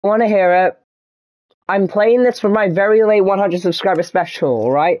Want to hear it? I'm playing this for my very late 100 subscriber special,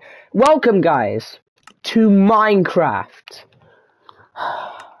 alright? Welcome, guys, to Minecraft.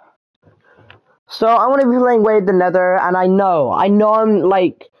 So, I want to be playing Way of the Nether, and I know I'm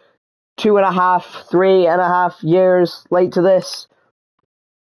like 2.5, 3.5 years late to this.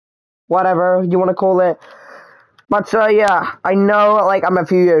 Whatever you want to call it. But, yeah, I know, like, I'm a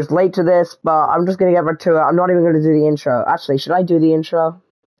few years late to this, but I'm just gonna get right to it. I'm not even gonna do the intro. Actually, should I do the intro?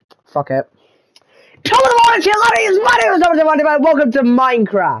 Fuck it. Welcome to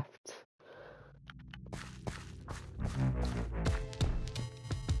Minecraft.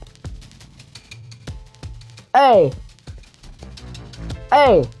 Hey.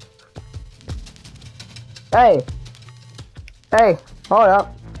 Hold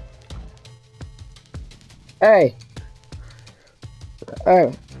up. Hey.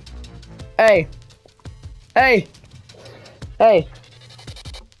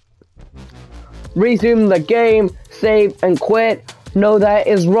 Resume the game, save and quit. No, that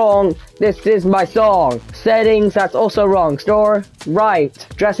is wrong. This is my song. Settings, that's also wrong. Store, right.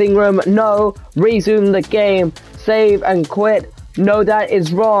 Dressing room, no. Resume the game, save and quit. No, that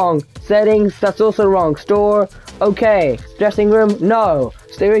is wrong. Settings, that's also wrong. Store, okay. Dressing room, no.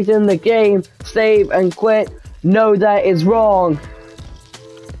 Resume the game, save and quit. No, that is wrong.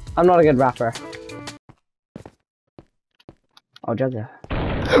 I'm not a good rapper. I'll judge that.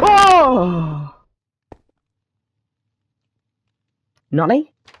 Oh!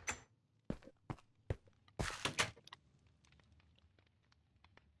 Nani?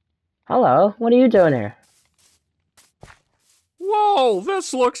 Hello, what are you doing here? Whoa,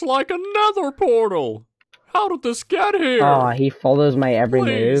 this looks like another portal! How did this get here? Oh, he follows my every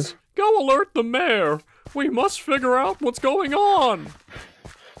Please, move. go alert the mayor. We must figure out what's going on.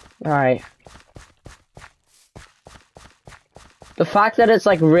 Alright. The fact that it's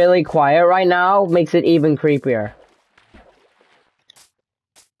like really quiet right now makes it even creepier.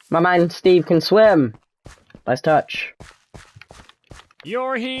 My man Steve can swim. Nice touch.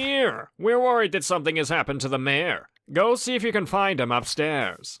 You're here. We're worried that something has happened to the mayor. Go see if you can find him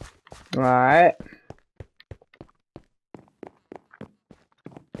upstairs. Alright.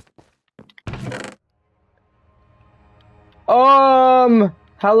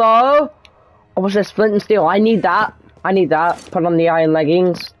 Hello? Oh, what's this? Flint and steel. I need that. Put on the iron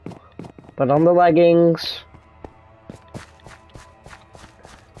leggings. Put on the leggings.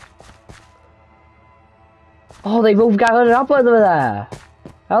 Oh, they've all gathered up over there.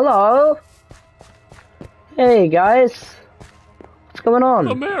 Hello? Hey, guys. What's going on?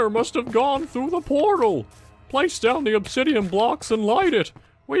 The mayor must have gone through the portal. Place down the obsidian blocks and light it.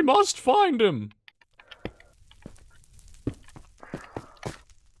 We must find him.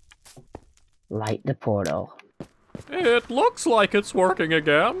 Light the portal. It looks like it's working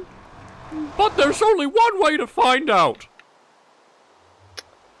again. But there's only one way to find out.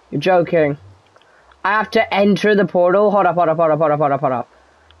 You're joking. I have to enter the portal? Hold up.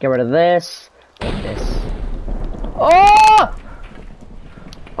 Get rid of this. This. Oh!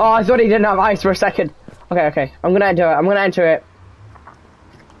 Oh, I thought he didn't have ice for a second. Okay. I'm gonna enter it.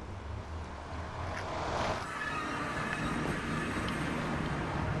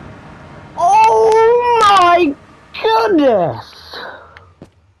 Oh my goodness!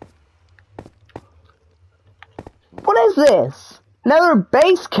 What is this? Another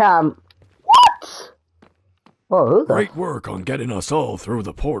base camp? What? Oh, who the? Great work on getting us all through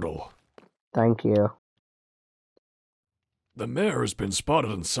the portal. Thank you. The mayor has been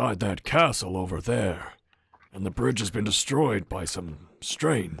spotted inside that castle over there, and the bridge has been destroyed by some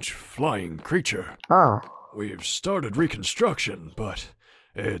strange flying creature. Oh. We've started reconstruction, but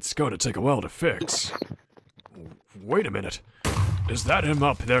it's going to take a while to fix. Wait a minute. Is that him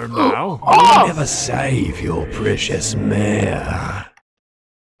up there now? You'll never save your precious mayor.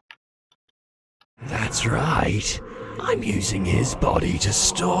 That's right. I'm using his body to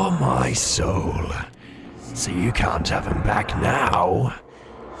store my soul. So you can't have him back now.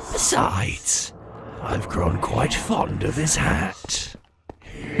 Besides, I've grown quite fond of his hat.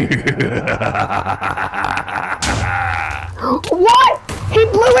 What? He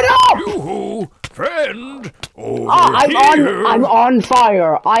blew it up! You, friend, over I'm on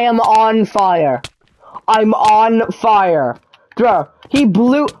fire. I am on fire. I'm on fire. Bruh, he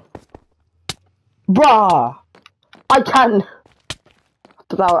blew... Bruh. I can't...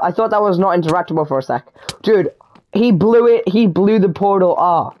 I thought that was not interactable for a sec. Dude, he blew it. He blew the portal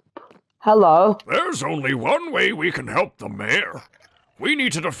up. Hello? There's only one way we can help the mayor. We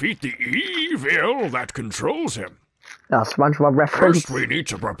need to defeat the evil that controls him. SpongeBob reference. First, we need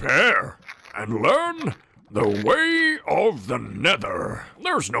to prepare and learn The way of the Nether.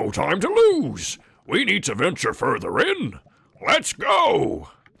 There's no time to lose. We need to venture further in. Let's go!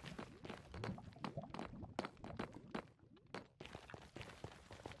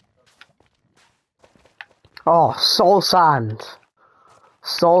 Oh, Soul Sand.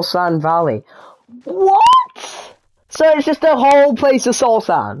 Soul Sand Valley. What? So it's just a whole place of Soul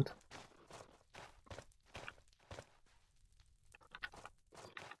Sand?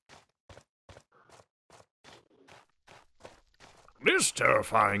 This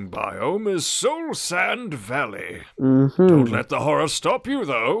terrifying biome is Soul Sand Valley. Mm-hmm. Don't let the horror stop you,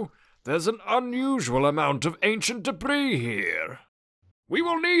 though. There's an unusual amount of ancient debris here. We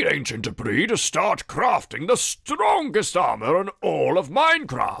will need ancient debris to start crafting the strongest armor in all of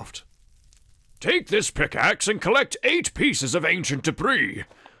Minecraft. Take this pickaxe and collect 8 pieces of ancient debris.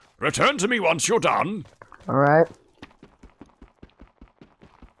 Return to me once you're done. Alright.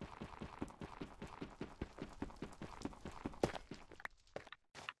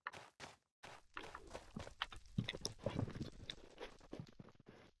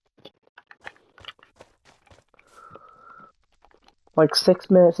 Like 6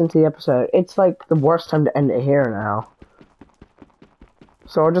 minutes into the episode. It's like the worst time to end it here now.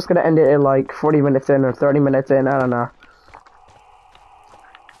 So we're just gonna end it in like 40 minutes in or 30 minutes in, I don't know.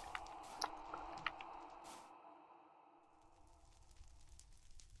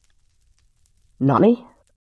 Nani?